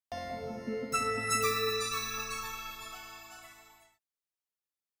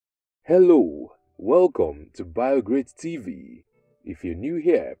Hello, welcome to Biography TV. If you're new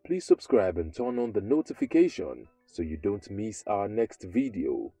here, please subscribe and turn on the notification so you don't miss our next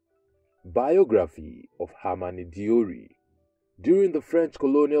video. Biography of Hamani Diori. During the French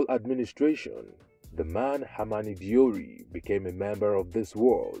Colonial Administration, the man Hamani Diori became a member of this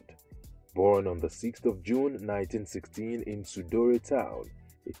world. Born on the 6th of June 1916 in Soudoure town,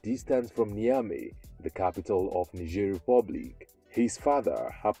 a distance from Niamey, the capital of Niger Republic, his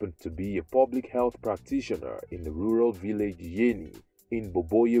father happened to be a public health practitioner in the rural village Yeni in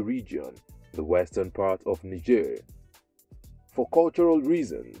Boboye region, the western part of Niger. For cultural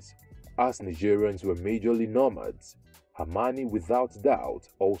reasons, as Nigerians were majorly nomads, Hamani without doubt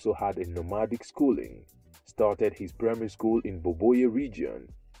also had a nomadic schooling, started his primary school in Boboye region,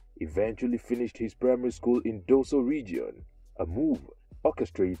 eventually finished his primary school in Dosso region, a move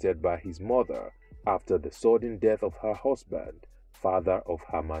orchestrated by his mother after the sudden death of her husband, father of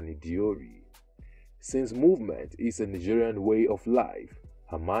Hamani Diori. Since movement is a Nigerian way of life,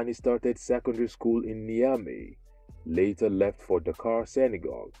 Hamani started secondary school in Niamey, later left for Dakar,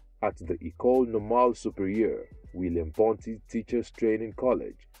 Senegal, at the École Normale Supérieure William Ponty Teachers Training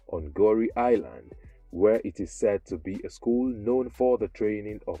College on Gori Island, where it is said to be a school known for the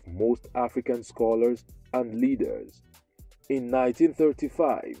training of most African scholars and leaders. In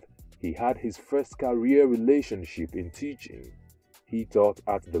 1935, he had his first career relationship in teaching. He taught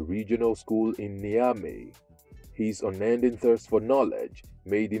at the regional school in Niamey. His unending thirst for knowledge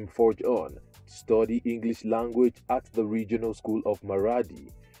made him forge on to study English language at the regional school of Maradi,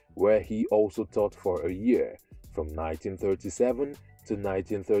 where he also taught for a year from 1937 to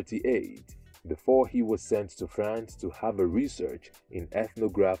 1938, before he was sent to France to have a research in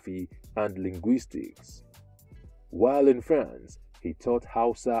ethnography and linguistics. While in France, he taught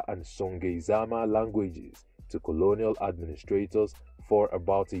Hausa and Songhai-Zama languages to colonial administrators for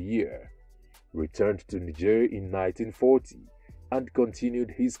about a year, returned to Niger in 1940, and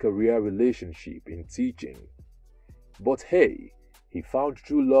continued his career relationship in teaching. But hey, he found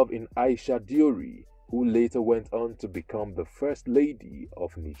true love in Aisha Diori, who later went on to become the First Lady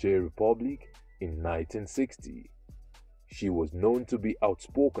of Niger Republic in 1960. She was known to be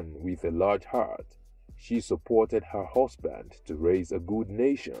outspoken with a large heart. She supported her husband to raise a good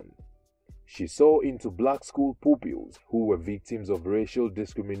nation. She saw into black school pupils who were victims of racial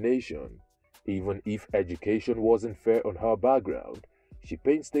discrimination. Even if education wasn't fair on her background, she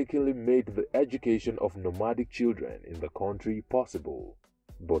painstakingly made the education of nomadic children in the country possible.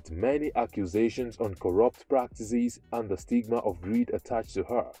 But many accusations on corrupt practices and the stigma of greed attached to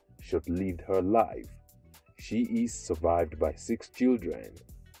her short-lived her life. She is survived by 6 children.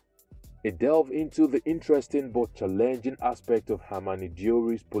 A delve into the interesting but challenging aspect of Hamani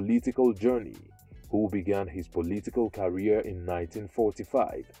Diori's political journey, who began his political career in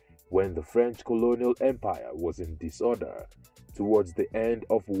 1945 when the French Colonial Empire was in disorder towards the end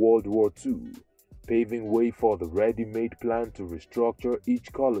of World War II, paving way for the ready-made plan to restructure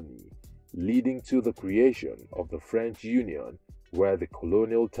each colony, leading to the creation of the French Union, where the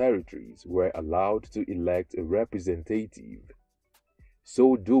colonial territories were allowed to elect a representative.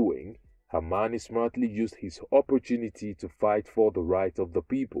 So doing, Hamani smartly used his opportunity to fight for the right of the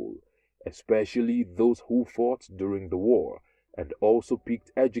people, especially those who fought during the war, and also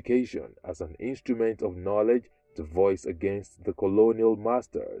picked education as an instrument of knowledge to voice against the colonial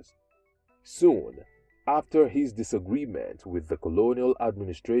masters. Soon, after his disagreement with the colonial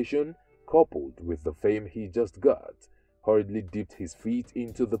administration, coupled with the fame he just got, hurriedly dipped his feet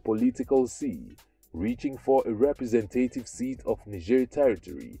into the political sea, reaching for a representative seat of Niger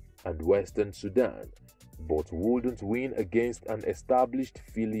Territory and Western Sudan, but wouldn't win against an established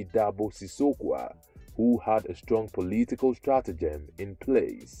Fili Dabo Sissokwa, who had a strong political stratagem in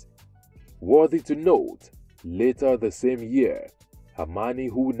place. Worthy to note, later the same year, Hamani,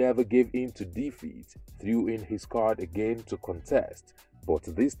 who never gave in to defeat, threw in his card again to contest, but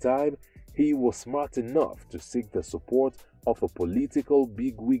this time he was smart enough to seek the support of a political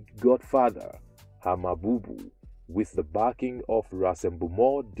bigwig godfather, Hamabubu, with the backing of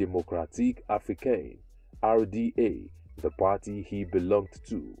Rassemblement Démocratique Africain, RDA, the party he belonged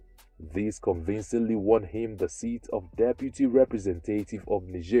to. This convincingly won him the seat of Deputy Representative of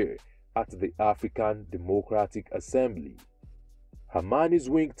Niger at the African Democratic Assembly. Hamani's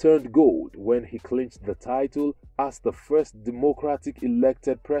wing turned gold when he clinched the title as the first democratic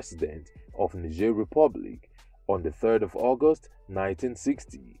elected president of Niger Republic on the 3rd of August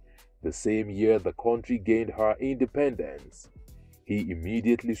 1960, the same year the country gained her independence. He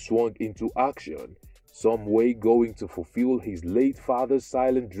immediately swung into action, some way going to fulfill his late father's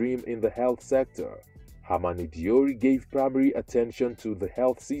silent dream in the health sector. Hamani Diori gave primary attention to the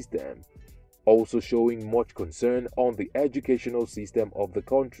health system, also showing much concern on the educational system of the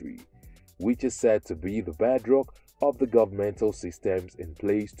country, which is said to be the bedrock of the governmental systems in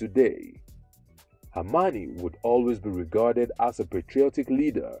place today. Hamani would always be regarded as a patriotic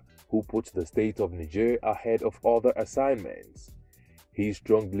leader who puts the state of Niger ahead of other assignments. He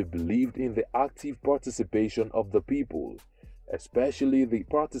strongly believed in the active participation of the people, especially the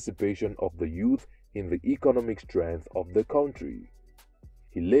participation of the youth in the economic strength of the country.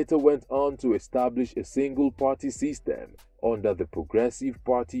 He later went on to establish a single-party system under the Progressive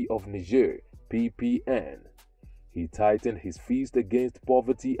Party of Niger, PPN. He tightened his fist against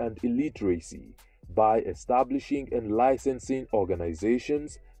poverty and illiteracy by establishing and licensing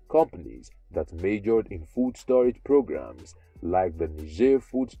organizations, companies that majored in food storage programs like the Niger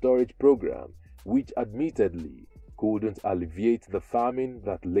Food Storage Program, which admittedly couldn't alleviate the famine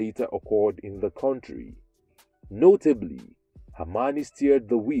that later occurred in the country. Notably, Hamani steered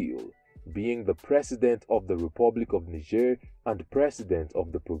the wheel, being the President of the Republic of Niger and President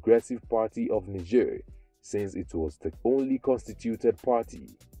of the Progressive Party of Niger, since it was the only constituted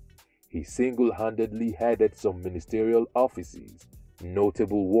party. He single-handedly headed some ministerial offices,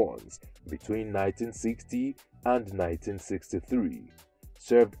 notable ones, between 1960 and 1963,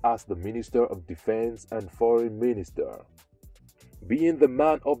 served as the Minister of Defense and Foreign Minister. Being the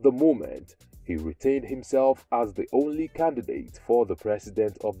man of the moment, he retained himself as the only candidate for the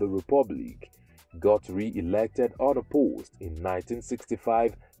President of the Republic, got re-elected unopposed in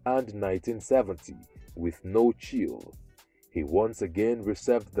 1965 and 1970 with no chill. He once again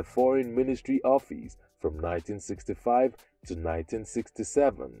received the Foreign Ministry office from 1965 to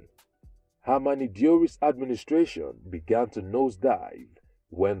 1967. Hamani Diori's administration began to nosedive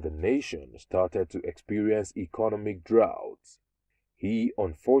when the nation started to experience economic droughts. He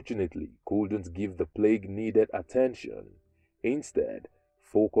unfortunately couldn't give the plague needed attention, instead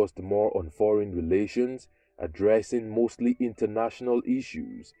focused more on foreign relations, addressing mostly international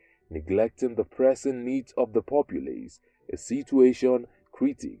issues, neglecting the pressing needs of the populace, a situation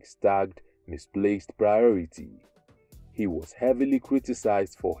critics tagged misplaced priority. He was heavily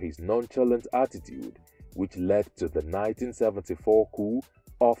criticized for his nonchalant attitude, which led to the 1974 coup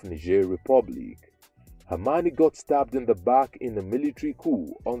of Niger Republic. Hamani got stabbed in the back in a military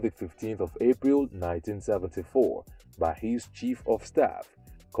coup on the 15th of April 1974 by his chief of staff,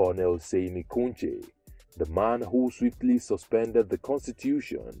 Colonel Yeni, the man who swiftly suspended the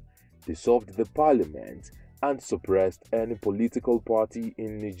constitution, dissolved the parliament, and suppressed any political party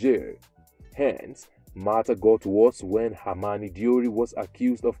in Niger. Hence, matter got worse when Hamani Diori was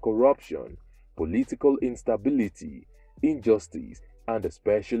accused of corruption, political instability, injustice, and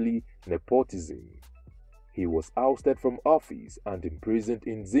especially nepotism. He was ousted from office and imprisoned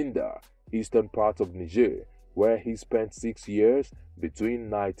in Zinda, eastern part of Niger, where he spent 6 years between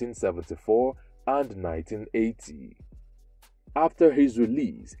 1974 and 1980. After his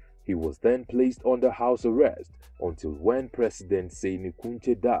release, he was then placed under house arrest until when President Yeni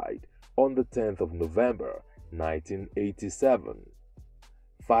died on the 10th of November 1987.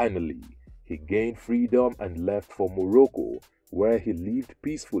 Finally, he gained freedom and left for Morocco, where he lived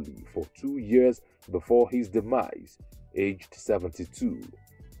peacefully for 2 years before his demise, aged 72.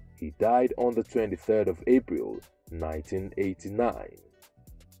 He died on the 23rd of April 1989.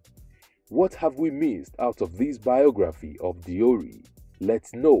 What have we missed out of this biography of Diori?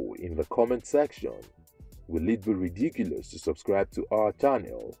 Let's know in the comment section. Will it be ridiculous to subscribe to our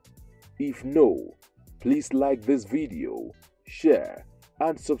channel? If no, please like this video, share,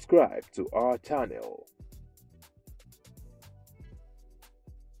 and subscribe to our channel.